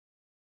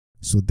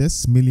So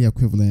this mEq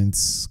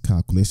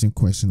calculation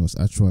question was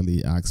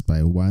actually asked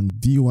by one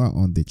viewer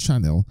on the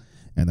channel,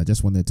 and I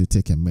just wanted to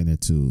take a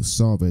minute to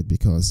solve it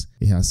because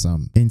it has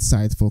some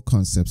insightful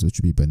concepts which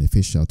will be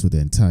beneficial to the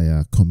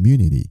entire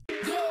community.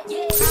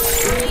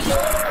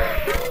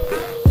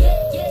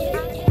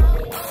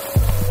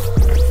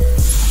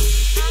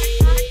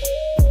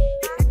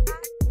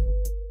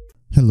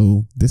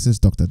 Hello, this is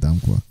Dr.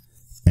 Dankwa,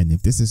 and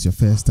if this is your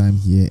first time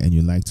here and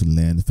you like to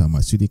learn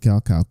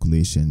pharmaceutical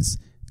calculations,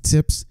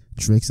 tips,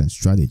 tricks and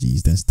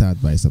strategies, then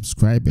start by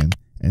subscribing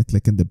and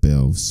clicking the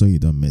bell so you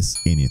don't miss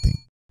anything.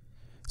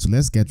 So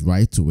let's get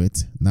right to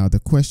it. Now the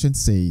question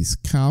says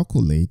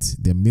calculate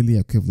the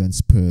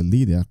milliequivalents per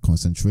liter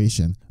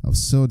concentration of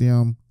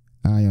sodium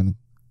ion,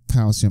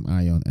 calcium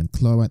ion and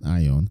chloride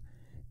ion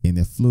in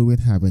a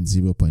fluid having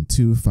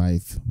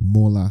 0.25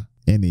 molar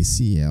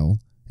NaCl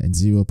and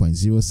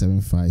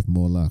 0.075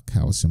 molar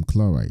calcium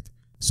chloride.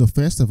 So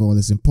first of all,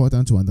 it's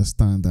important to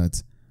understand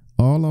that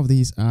all of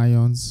these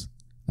ions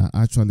are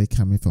actually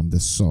coming from the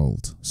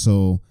salt.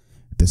 So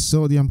the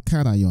sodium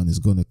cation is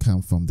going to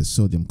come from the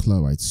sodium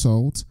chloride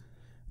salt.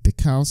 The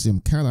calcium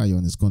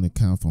cation is going to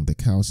come from the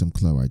calcium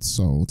chloride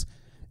salt.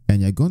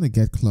 And you're going to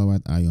get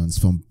chloride ions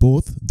from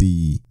both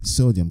the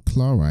sodium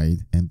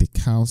chloride and the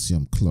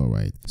calcium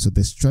chloride. So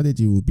the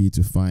strategy will be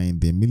to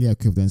find the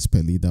milliequivalents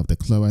per liter of the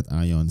chloride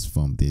ions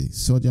from the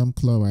sodium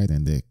chloride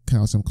and the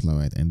calcium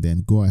chloride, and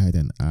then go ahead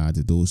and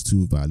add those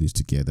two values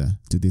together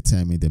to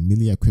determine the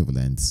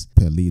milliequivalents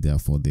per liter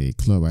for the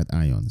chloride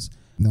ions.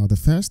 Now, the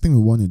first thing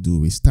we want to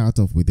do is start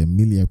off with the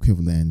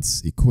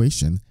milliequivalence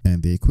equation,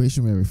 and the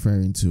equation we're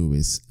referring to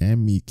is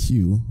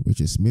mEq,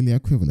 which is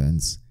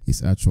milliequivalence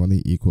is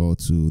actually equal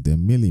to the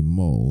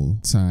millimole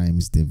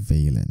times the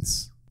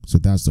valence. So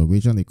that's the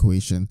original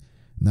equation.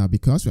 Now,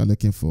 because we are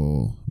looking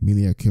for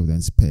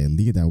milliequivalents per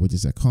liter, which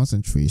is a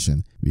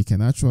concentration, we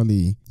can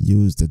actually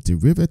use the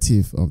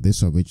derivative of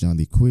this original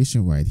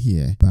equation right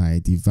here by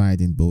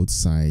dividing both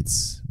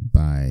sides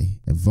by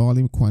a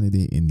volume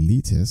quantity in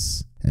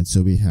liters. And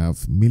so we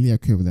have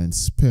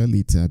milliequivalents per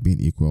liter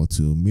being equal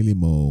to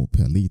millimole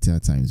per liter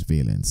times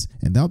valence.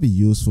 And that'll be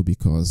useful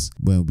because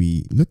when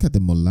we look at the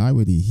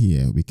molarity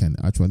here, we can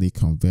actually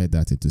convert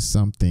that into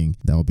something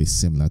that will be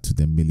similar to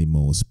the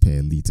millimoles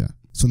per liter.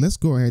 So let's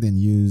go ahead and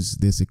use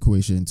this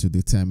equation to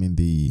determine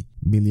the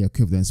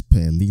milliequivalents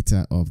per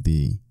liter of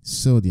the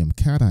sodium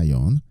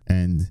cation.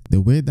 And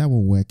the way that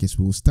will work is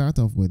we'll start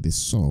off with the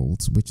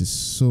salt, which is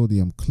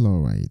sodium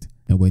chloride.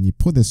 And when you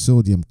put the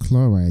sodium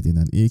chloride in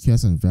an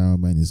aqueous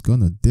environment, it's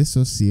going to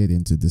dissociate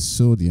into the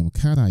sodium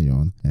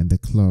cation and the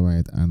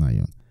chloride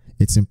anion.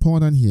 It's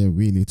important here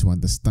really to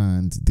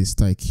understand the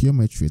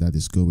stoichiometry that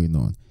is going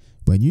on.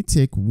 When you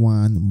take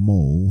 1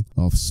 mole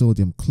of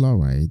sodium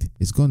chloride,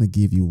 it's going to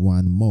give you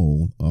 1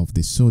 mole of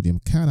the sodium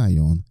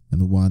cation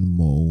and 1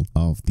 mole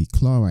of the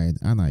chloride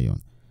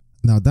anion.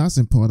 Now that's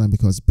important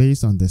because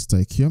based on the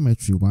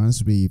stoichiometry,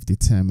 once we've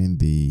determined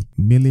the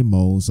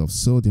millimoles of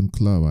sodium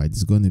chloride,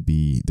 it's going to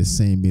be the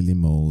same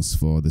millimoles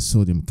for the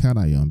sodium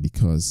cation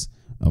because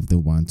of the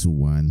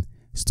 1-to-1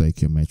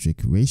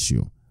 stoichiometric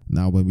ratio.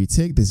 Now when we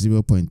take the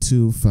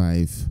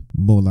 0.25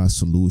 molar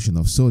solution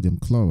of sodium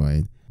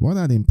chloride, what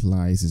that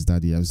implies is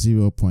that you have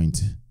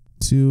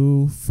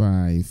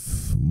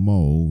 0.25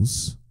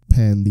 moles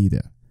per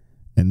liter.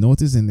 And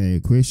notice in the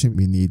equation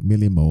we need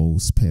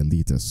millimoles per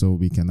liter, so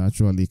we can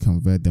actually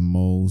convert the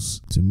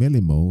moles to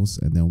millimoles,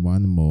 and then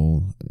 1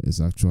 mole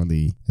is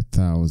actually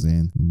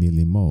 1,000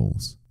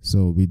 millimoles.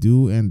 So we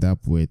do end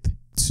up with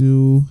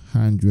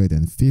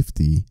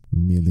 250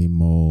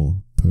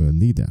 millimole per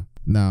liter.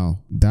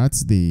 Now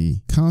that's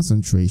the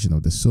concentration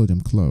of the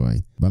sodium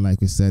chloride, but like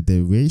we said,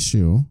 the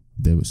ratio,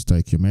 the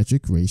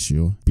stoichiometric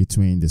ratio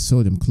between the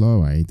sodium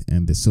chloride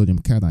and the sodium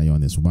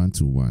cation is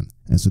 1-to-1.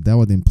 And so that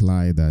would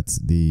imply that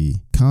the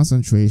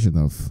concentration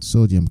of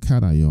sodium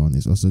cation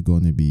is also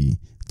going to be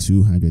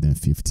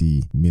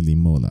 250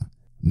 millimolar.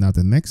 Now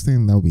the next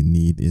thing that we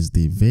need is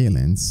the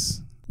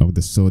valence of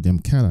the sodium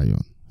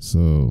cation.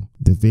 So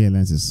the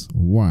valence is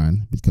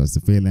 1 because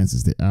the valence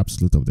is the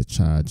absolute of the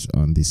charge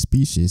on the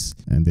species,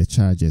 and the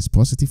charge is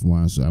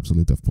 +1, so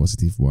absolute of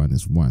 +1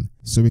 is 1.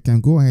 So we can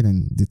go ahead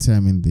and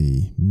determine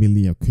the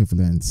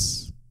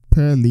milliequivalents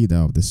per liter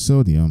of the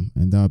sodium,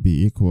 and that will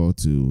be equal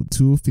to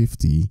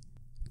 250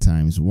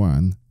 times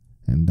 1,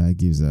 and that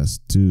gives us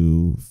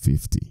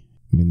 250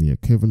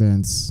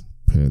 milliequivalents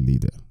per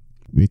liter.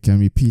 We can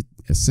repeat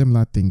a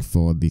similar thing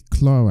for the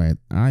chloride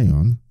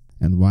ion.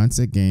 And once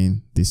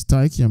again, the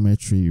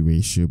stoichiometry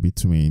ratio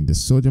between the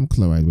sodium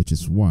chloride, which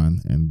is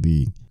 1, and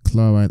the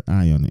chloride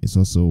ion is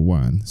also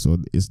 1. So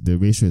the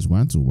ratio is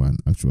 1-to-1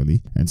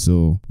 actually. And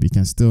so we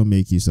can still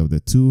make use of the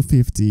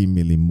 250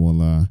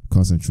 millimolar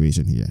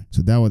concentration here.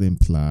 So that would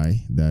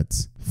imply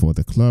that for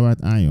the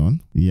chloride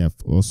ion, you have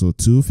also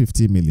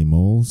 250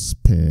 millimoles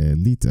per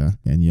liter,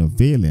 and your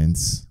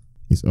valence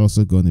is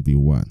also going to be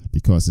 1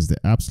 because it's the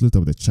absolute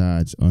of the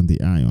charge on the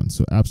ion.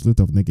 So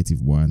absolute of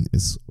 -1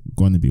 is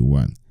going to be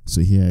 1.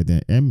 So here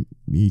the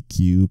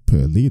mEq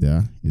per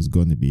liter is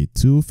going to be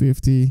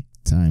 250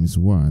 times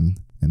 1,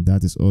 and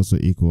that is also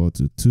equal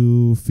to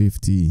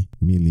 250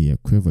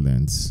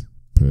 milliequivalents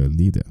per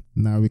liter.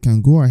 Now we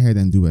can go ahead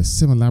and do a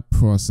similar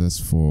process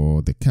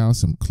for the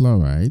calcium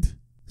chloride.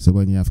 So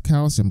when you have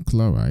calcium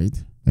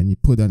chloride and you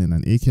put that in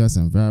an aqueous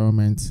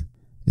environment,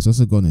 it's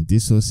also going to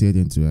dissociate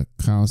into a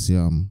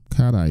calcium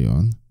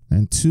cation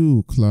and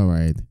 2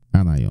 chloride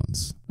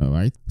anions.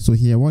 Alright, so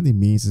here what it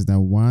means is that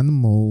 1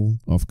 mole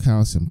of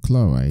calcium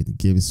chloride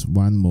gives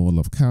 1 mole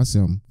of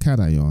calcium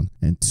cation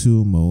and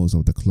 2 moles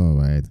of the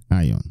chloride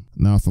ion.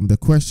 Now from the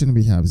question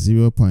we have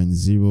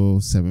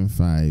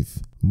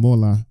 0.075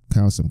 molar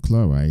calcium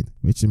chloride,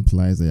 which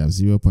implies that you have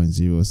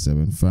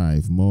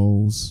 0.075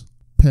 moles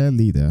per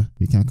liter.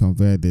 We can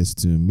convert this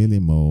to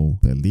millimole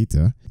per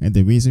liter, and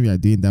the reason we are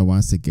doing that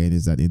once again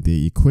is that in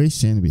the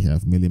equation we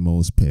have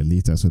millimoles per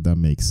liter, so that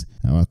makes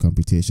our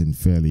computation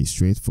fairly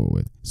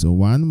straightforward. So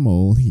 1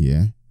 mole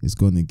here is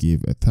going to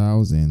give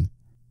 1,000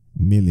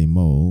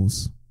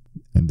 millimoles,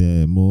 and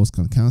the moles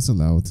can cancel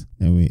out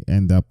and we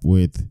end up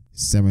with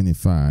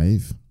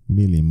 75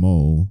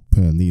 millimole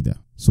per liter.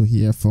 So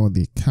here for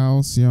the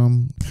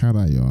calcium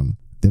cation,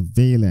 the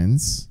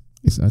valence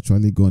is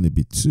actually going to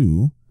be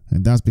 2,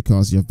 and that's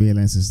because your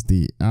valence is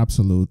the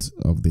absolute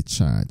of the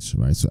charge,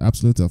 right? So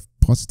absolute of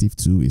positive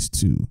 2 is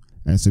 2.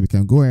 And so we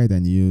can go ahead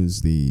and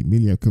use the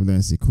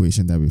milliequivalence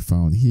equation that we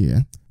found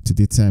here to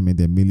determine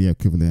the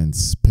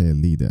milliequivalence per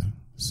liter.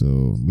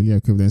 So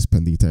milliequivalence per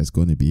liter is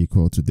going to be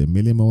equal to the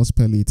millimoles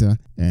per liter,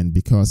 and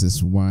because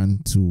it's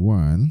 1 to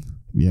 1,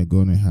 we are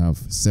going to have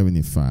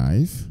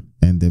 75,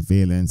 and the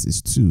valence is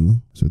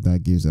 2, so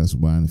that gives us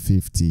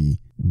 150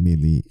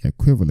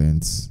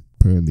 milliequivalents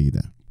per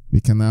liter. We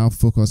can now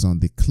focus on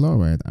the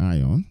chloride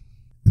ion,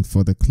 and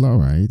for the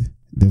chloride,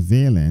 the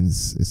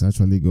valence is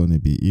actually going to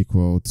be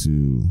equal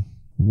to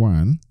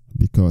 1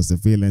 because the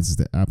valence is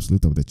the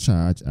absolute of the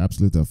charge.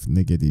 Absolute of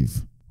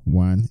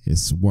 -1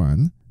 is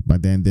 1,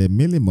 but then the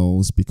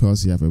millimoles,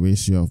 because you have a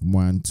ratio of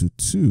 1 to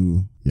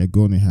 2, you're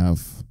going to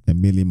have a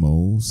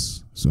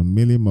millimoles. So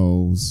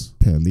millimoles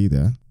per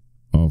liter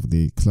of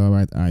the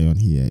chloride ion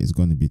here is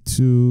going to be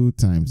 2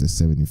 times the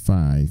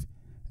 75,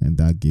 and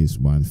that gives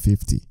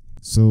 150.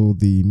 So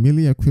the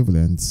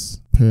milliequivalents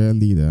per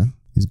liter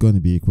is going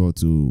to be equal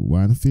to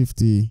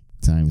 150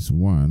 times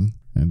 1,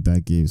 and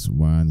that gives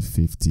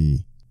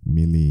 150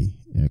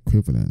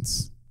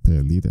 milliequivalents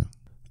per liter.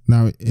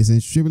 Now, it's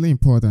extremely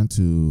important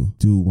to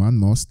do one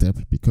more step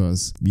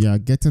because we are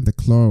getting the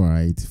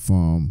chloride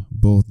from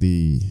both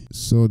the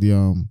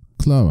sodium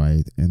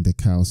chloride and the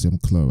calcium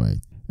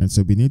chloride. And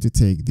so we need to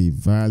take the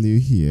value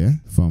here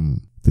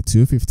from the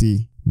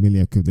 250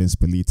 milliequivalents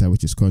per liter,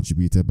 which is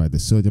contributed by the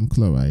sodium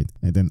chloride,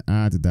 and then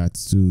add that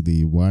to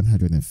the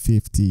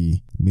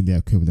 150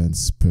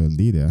 milliequivalents per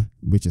liter,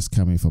 which is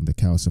coming from the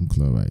calcium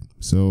chloride.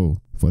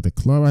 So for the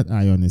chloride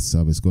ion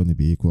itself, is going to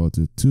be equal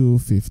to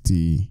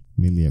 250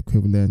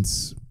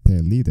 milliequivalents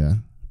per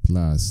liter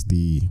plus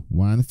the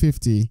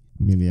 150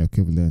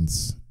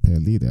 milliequivalents per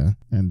liter,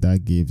 and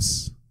that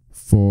gives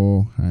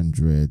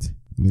 400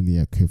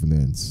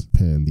 milliequivalents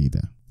per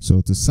liter.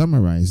 So to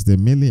summarize, the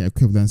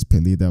milliequivalents per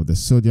liter of the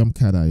sodium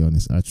cation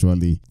is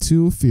actually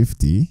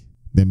 250.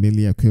 The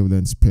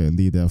milliequivalents per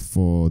liter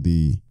for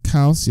the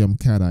calcium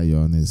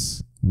cation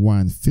is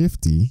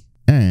 150.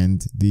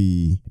 And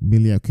the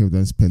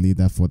milliequivalents per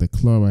liter for the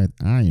chloride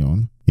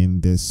ion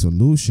in the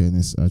solution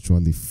is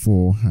actually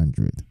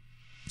 400.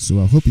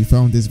 So I hope you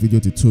found this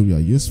video tutorial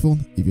useful.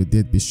 If you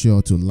did, be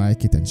sure to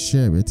like it and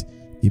share it.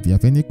 If you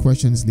have any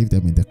questions, leave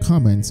them in the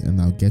comments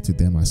and I'll get to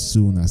them as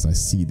soon as I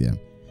see them.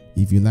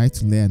 If you'd like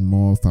to learn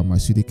more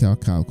pharmaceutical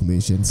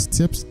calculations,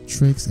 tips,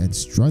 tricks, and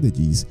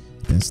strategies,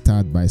 then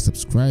start by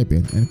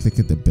subscribing and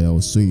clicking the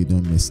bell so you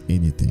don't miss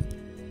anything.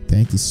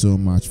 Thank you so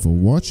much for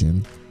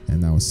watching,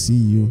 and I'll see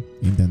you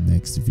in the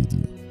next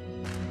video.